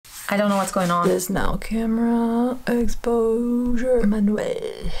I don't know what's going on. This now camera exposure manual.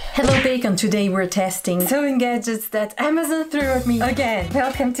 Hello Bacon, today we're testing sewing gadgets that Amazon threw at me again.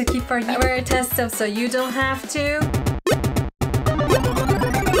 Welcome to Keep Our Wear a test stuff so you don't have to.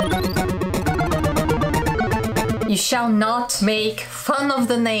 You shall not make fun of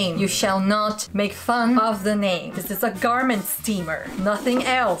the name. You shall not make fun of the name. This is a garment steamer, nothing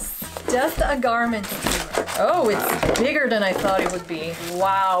else. Just a garment steamer. Oh, it's bigger than I thought it would be.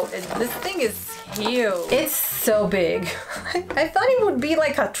 Wow, this thing is huge. It's so big. I thought it would be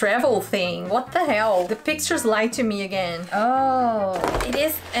like a travel thing. What the hell? The pictures lied to me again. Oh, it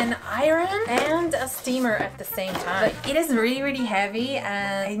is an iron and a steamer at the same time. But it is really, really heavy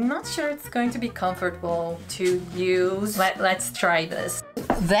and I'm not sure it's going to be comfortable to use. Let's try this.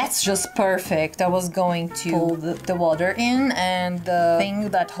 That's just perfect. I was going to pull the water in and the thing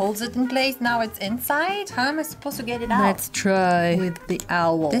that holds it in place, now it's inside. How am I supposed to get it out? Let's try with the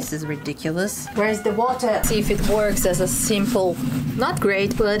owl. This is ridiculous. Where's the water? See if it works as a simple, not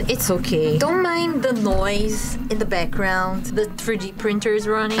great, but it's okay. Don't mind the noise in the background. The 3D printer is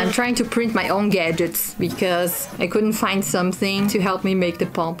running. I'm trying to print my own gadgets because I couldn't find something to help me make the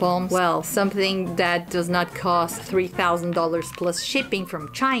pom-poms. Well, something that does not cost $3,000 plus shipping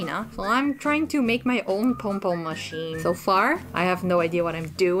from China. So I'm trying to make my own pom-pom machine. So far, I have no idea what I'm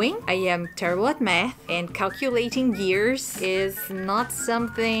doing. I am terrible at math and calculating gears is not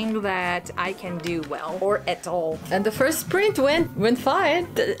something that I can do well or at all. And the first print went fine.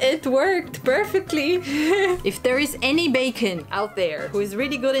 It worked perfectly. If there is any Bacon out there who is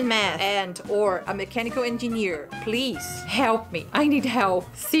really good in math and or a mechanical engineer, please help me. I need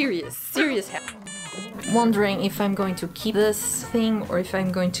help. Serious help. Wondering if I'm going to keep this thing or if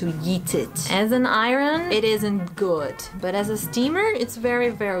I'm going to yeet it. As an iron, it isn't good, but as a steamer, it's very,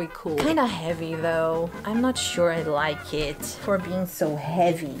 very cool. Kinda heavy though. I'm not sure I like it for being so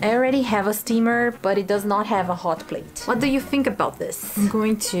heavy. I already have a steamer, but it does not have a hot plate. What do you think about this? I'm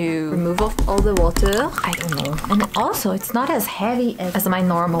going to remove off all the water. I don't know. And also, it's not as heavy as my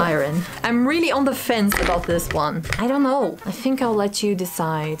normal iron. I'm really on the fence about this one. I don't know. I think I'll let you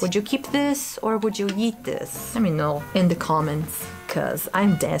decide. Would you keep this or would you yeet this? Let me know in the comments, cause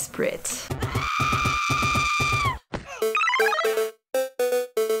I'm desperate.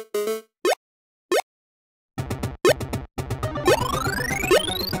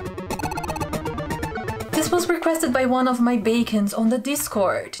 This was requested by one of my Bacons on the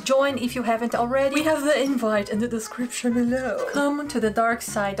Discord. Join if you haven't already. We have the invite in the description below. Come to the dark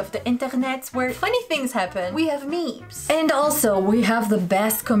side of the internet where funny things happen. We have memes. And also, we have the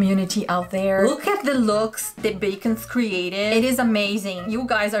best community out there. Look at the looks the Bacons created. It is amazing. You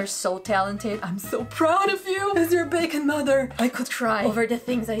guys are so talented. I'm so proud of you. As your Bacon mother, I could cry over the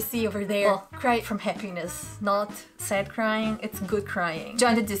things I see over there. Well, cry from happiness, not sad crying. It's good crying.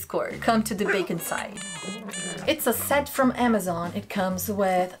 Join the Discord. Come to the Bacon side. It's a set from Amazon. It comes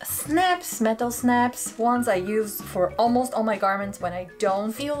with snaps, metal snaps, ones I use for almost all my garments when I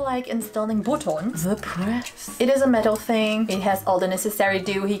don't feel like installing buttons. The press. It is a metal thing. It has all the necessary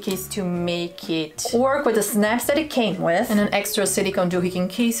doohickeys to make it work with the snaps that it came with, and an extra silicone doohickey in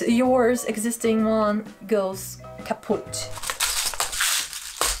case yours existing one goes kaput.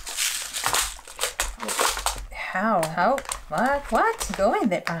 How? What? Go in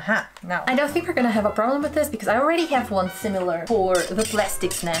there. Aha. Now, I don't think we're gonna have a problem with this because I already have one similar for the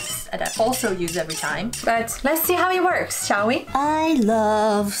plastic snaps that I also use every time. But let's see how it works, shall we? I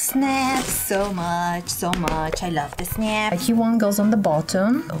love snaps so much. I love the snap. The one goes on the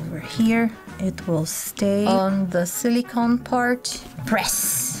bottom. Over here, it will stay on the silicone part.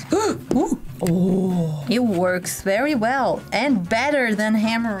 Press. Ooh. Oh, it works very well and better than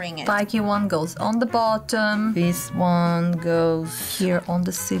hammering it. Spiky one goes on the bottom. This one goes here on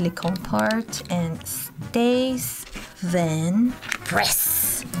the silicone part and stays. Then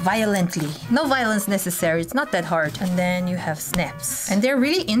press violently. No violence necessary. It's not that hard. And then you have snaps. And they're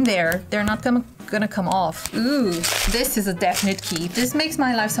really in there. They're not gonna come off. Ooh, this is a definite keep. This makes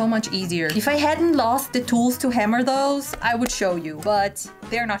my life so much easier. If I hadn't lost the tools to hammer those, I would show you, but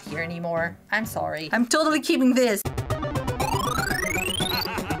they're not here anymore. I'm sorry. I'm totally keeping this.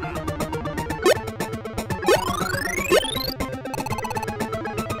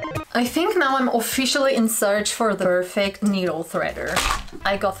 I think now I'm officially in search for the perfect needle threader.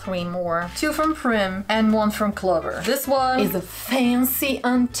 I got 3 more. 2 from Prim and 1 from Clover. This one is a fancy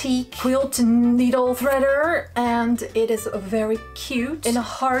antique quilt needle threader, and it is very cute in a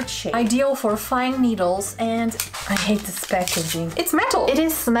heart shape. Ideal for fine needles, and I hate this packaging. It's metal. It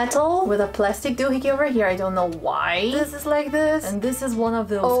is metal with a plastic doohickey over here. I don't know why this is like this. And this is one of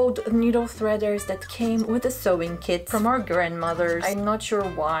those old needle threaders that came with a sewing kit from our grandmothers. I'm not sure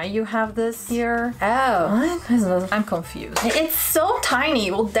why you have this here. Oh, what? I'm confused. It's so tiny.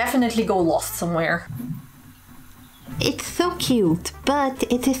 It will definitely go lost somewhere. It's so cute, but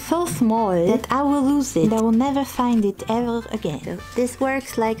it is so small that I will lose it. I will never find it ever again. So this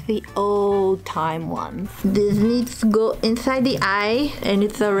works like the old time ones. This needs to go inside the eye, and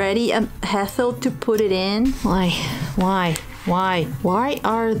it's already a hassle to put it in. Why? Why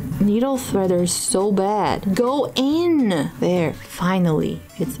are needle threaders so bad? Go in! There, finally.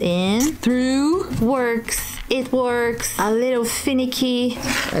 It's in. Through. Works. It works. A little finicky.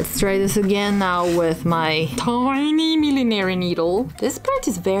 Let's try this again now with my tiny millinery needle. This part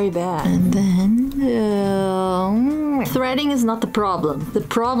is very bad. And then... threading is not the problem. The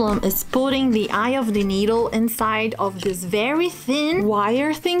problem is putting the eye of the needle inside of this very thin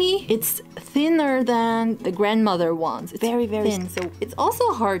wire thingy. It's thinner than the grandmother ones. It's very thin, so it's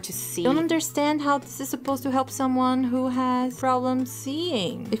also hard to see. I don't understand how this is supposed to help someone who has problems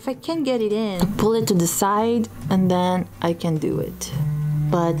seeing. If I can get it in, I pull it to the side and then I can do it.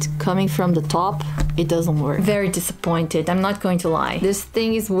 But coming from the top, it doesn't work. Very disappointed, I'm not going to lie. This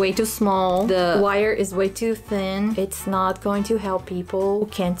thing is way too small. The wire is way too thin. It's not going to help people who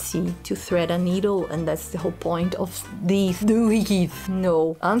can't see to thread a needle, and that's the whole point of these doohickeys.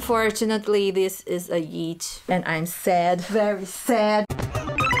 No. Unfortunately, this is a yeet, and I'm sad. Very sad.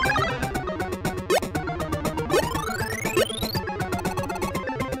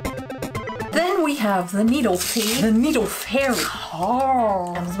 Then we have the needle fee, the needle fairy.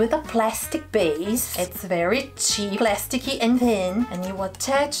 Oh, comes with a plastic base. It's very cheap, plasticky and thin. And you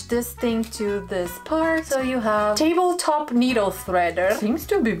attach this thing to this part. So you have tabletop needle threader. Seems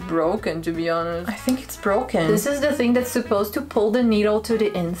to be broken, to be honest. I think it's broken. This is the thing that's supposed to pull the needle to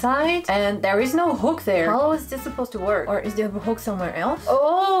the inside. And there is no hook there. How is this supposed to work? Or is there a hook somewhere else?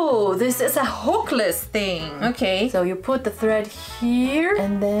 Oh, this is a hookless thing. Okay, so you put the thread here.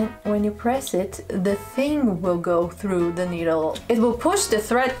 And then when you press it, the thing will go through the needle. It will push the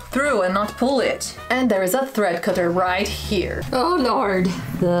thread through and not pull it. And there is a thread cutter right here. Oh Lord.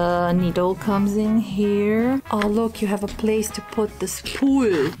 The needle comes in here. Oh look, you have a place to put the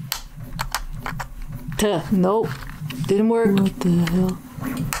spool. Nope. Didn't work. What the hell?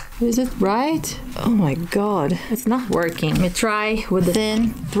 Is it right? Oh my god. It's not working. Let me try with the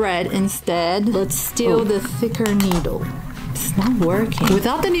thin thread instead, but still the thicker needle. It's not working.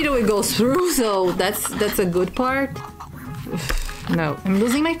 Without the needle it goes through, so that's a good part. No, I'm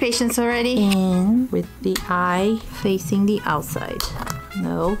losing my patience already. In with the eye facing the outside.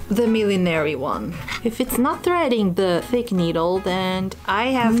 No, the millinery one. If it's not threading the thick needle, then I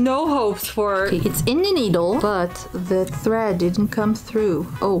have no hopes for it. It's in the needle, but the thread didn't come through.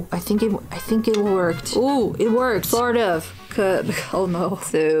 Oh, I think it worked. Oh, it worked, sort of. Oh no.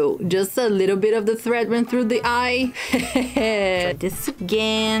 So just a little bit of the thread went through the eye. Try this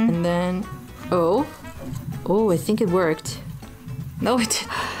again, and then oh, I think it worked. No, it.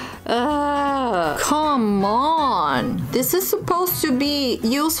 Come on! This is supposed to be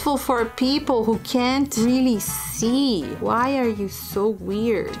useful for people who can't really see. Why are you so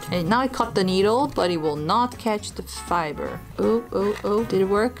weird? And now I caught the needle, but it will not catch the fiber. Oh, did it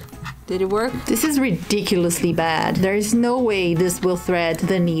work? Did it work? This is ridiculously bad. There is no way this will thread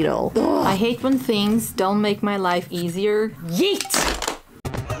the needle. Ugh. I hate when things don't make my life easier. Yeet!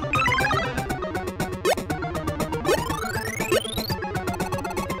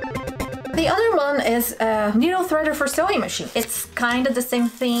 The other one is a needle threader for sewing machine. It's kind of the same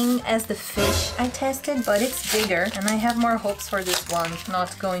thing as the fish I tested, but it's bigger, and I have more hopes for this one.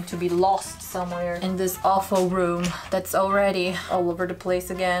 Not going to be lost somewhere in this awful room that's already all over the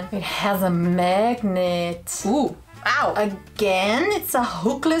place again. It has a magnet. Ooh. Ow! Again, it's a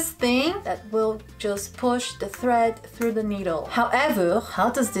hookless thing that will just push the thread through the needle. However,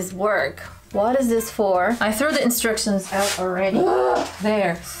 how does this work? What is this for? I threw the instructions out already.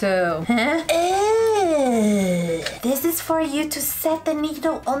 There. So, this is for you to set the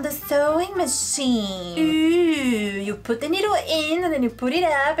needle on the sewing machine. Ooh, you put the needle in and then you put it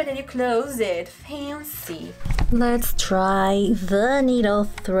up and then you close it. Fancy. Let's try the needle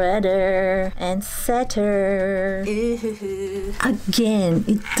threader and setter. Again,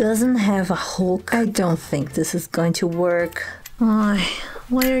 it doesn't have a hook. I don't think this is going to work.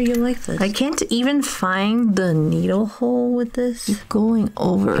 Why are you like this? I can't even find the needle hole with this. Keep going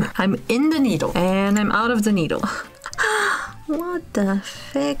over. I'm in the needle and I'm out of the needle. What the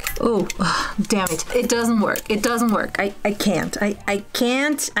heck? Oh, damn it. It doesn't work. It doesn't work. I can't. I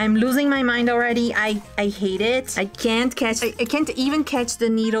can't. I'm losing my mind already. I hate it. I can't catch. I can't even catch the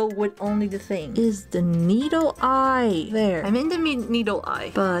needle with only the thing. Is the needle eye there? I'm in the needle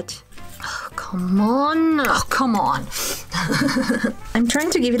eye, but... Oh, come on. Oh, come on. I'm trying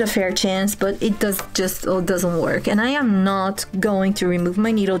to give it a fair chance, but it doesn't work. And I am not going to remove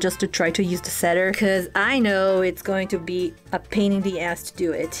my needle just to try to use the setter, because I know it's going to be a pain in the ass to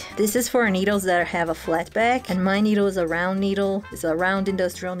do it. This is for needles that have a flat back, and my needle is a round needle. It's a round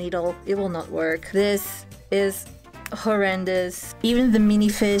industrial needle. It will not work. This is horrendous. Even the mini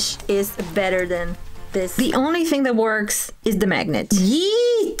fish is better than this. The only thing that works is the magnet.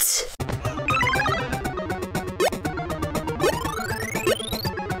 Yeet!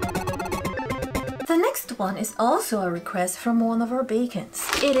 The next one is also a request from one of our bacons.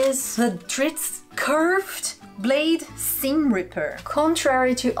 It is the Dritz curved blade seam ripper.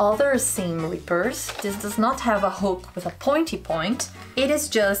 Contrary to other seam rippers, this does not have a hook with a pointy point. It is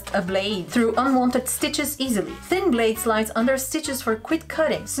just a blade through unwanted stitches easily. Thin blade slides under stitches for quick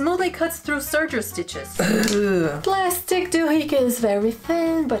cutting. Smoothly cuts through serger stitches. Plastic doohickey is very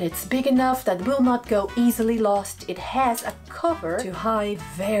thin, but it's big enough that will not go easily lost. It has a cover to hide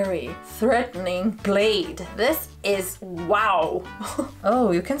very threatening blade. This is wow.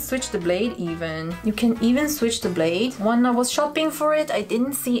 Oh, you can switch the blade even. You can even switch the blade. When I was shopping for it, I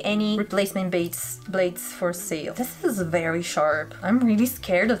didn't see any replacement blades for sale. This is very sharp. I'm really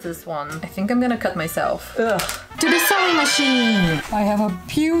scared of this one. I think I'm gonna cut myself. Ugh. To the sewing machine! I have a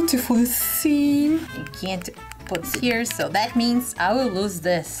beautiful seam. I can't put it here, so that means I will lose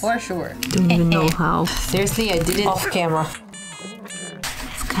this for sure. Don't even know how. Seriously, I did it off camera.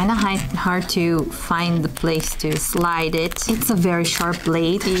 Kind of hard to find the place to slide it. It's a very sharp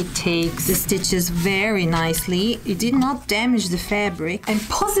blade. It takes the stitches very nicely. It did not damage the fabric. I'm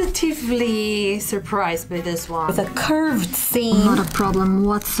positively surprised by this one. With a curved seam. Not a problem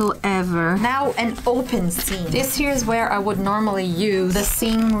whatsoever. Now an open seam. This here is where I would normally use the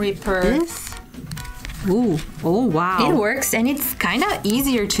seam ripper. This? Ooh, oh wow. It works and it's kind of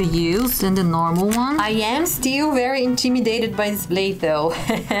easier to use than the normal one. I am still very intimidated by this blade though.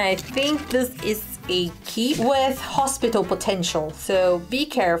 I think this is a key with hospital potential, so be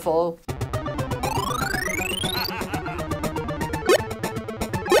careful.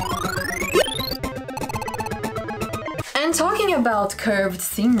 And talking about curved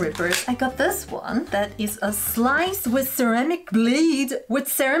seam rippers, I got this one that is a slice with ceramic blade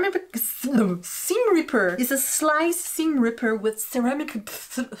with ceramic seam ripper. It's a slice seam ripper with ceramic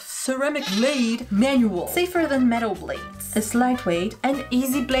blade manual. Safer than metal blades. It's lightweight and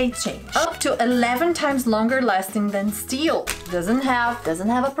easy blade change. Up to 11 times longer lasting than steel. Doesn't have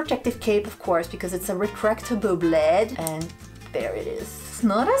a protective cape, of course, because it's a retractable blade, and there it is. It's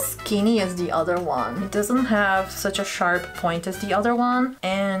not as skinny as the other one. It doesn't have such a sharp point as the other one,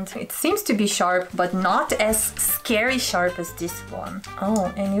 and it seems to be sharp, but not as scary sharp as this one.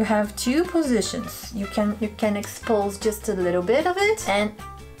 Oh, and you have two positions. You can expose just a little bit of it, and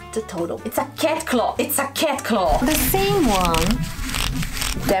the total. It's a cat claw. It's a cat claw. The same one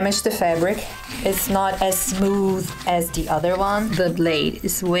damaged the fabric. It's not as smooth as the other one. The blade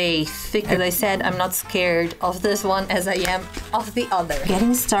is way thicker. As I said, I'm not scared of this one as I am of the other.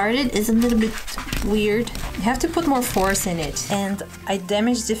 Getting started is a little bit weird. You have to put more force in it. And I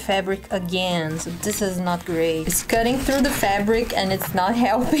damaged the fabric again, so this is not great. It's cutting through the fabric and it's not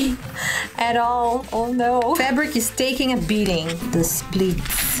helping at all. Oh no. Fabric is taking a beating. The split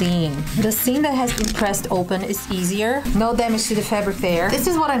seam. The seam that has been pressed open is easier. No damage to the fabric there. This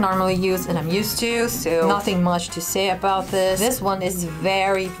is what I normally use and I'm used to, so nothing much to say about this. This one is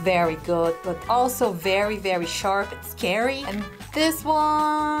very, very good, but also very, very sharp and scary. And this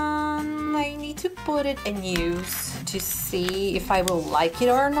one, I need to put it in use to see if I will like it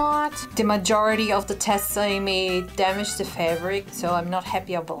or not. The majority of the tests I made damaged the fabric, so I'm not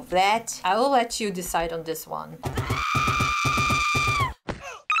happy about that. I will let you decide on this one.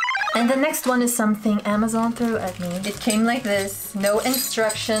 And the next one is something Amazon threw at me. It came like this, no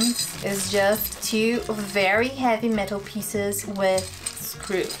instructions. It's just two very heavy metal pieces with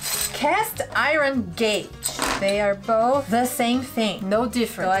screws. Cast iron gauge. They are both the same thing, no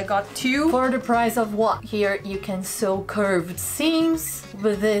different. So I got two for the price of one. Here you can sew curved seams.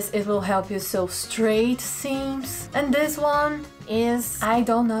 With this, it will help you sew straight seams. And this one is, I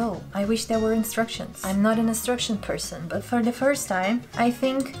don't know. I wish there were instructions. I'm not an instruction person, but for the first time, I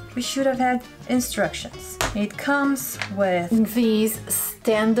think we should have had instructions. It comes with these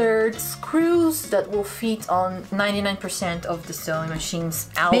standard screws that will fit on 99% of the sewing machines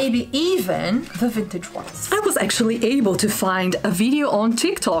out. Maybe even the vintage ones. I was actually able to find a video on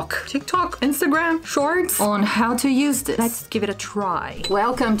TikTok, Instagram, Shorts, on how to use this. Let's give it a try.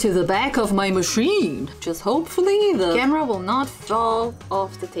 Welcome to the back of my machine. Just hopefully the camera will not fall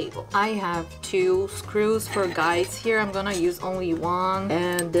off the table. I have 2 screws for guides here. I'm gonna use only one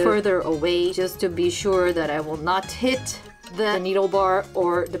and further away just to be sure that I will not hit the needle bar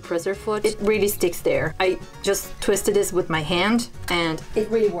or the presser foot. It really sticks there. I just twisted this with my hand and it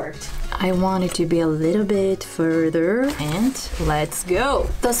really worked. I want it to be a little bit further and let's go.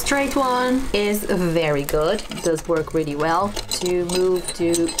 The straight one is very good. It does work really well. To move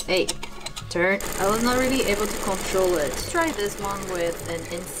to turn. I was not really able to control it. Let's try this one with an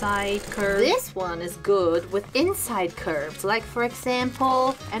inside curve. This one is good with inside curves, like for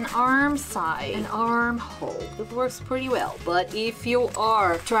example, an arm side, an armhole. It works pretty well. But if you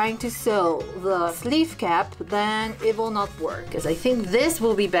are trying to sew the sleeve cap, then it will not work, because I think this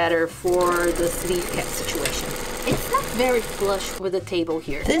will be better for the sleeve cap situation. It's not very flush with the table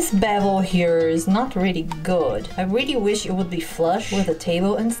here. This bevel here is not really good. I really wish it would be flush with the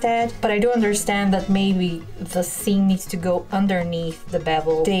table instead, but I do understand that maybe the seam needs to go underneath the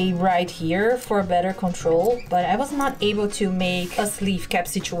bevel. Stay right here for better control, but I was not able to make a sleeve cap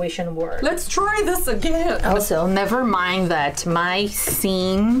situation work. Let's try this again. Also, never mind that my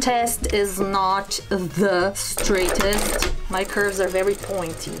seam test is not the straightest. My curves are very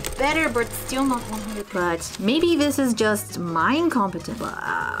pointy. Better, but still not 100%. But maybe this is just my incompetence.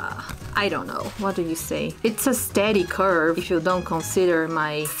 I don't know. What do you say? It's a steady curve if you don't consider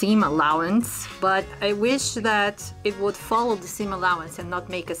my seam allowance, but I wish that it would follow the seam allowance and not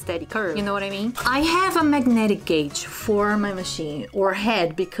make a steady curve. You know what I mean? I have a magnetic gauge for my machine, or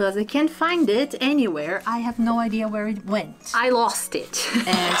head, because I can't find it anywhere. I have no idea where it went. I lost it.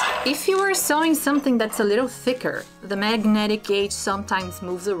 And if you are sewing something that's a little thicker, the magnetic gauge sometimes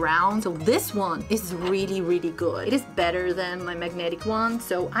moves around. So this one is really, really good. It is better than my magnetic one,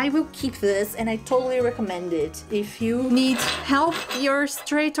 so I will keep this and I totally recommend it if you need help your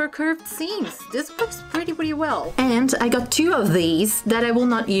straight or curved seams. This works pretty well. And I got 2 of these that I will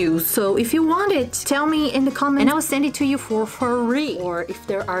not use, so if you want it, tell me in the comments and I will send it to you for free. Or if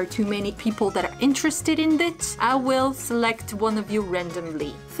there are too many people that are interested in it, I will select one of you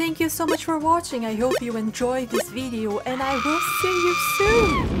randomly. Thank you so much for watching. I hope you enjoyed this video and I will see you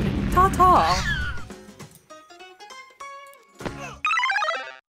soon. Ta-ta!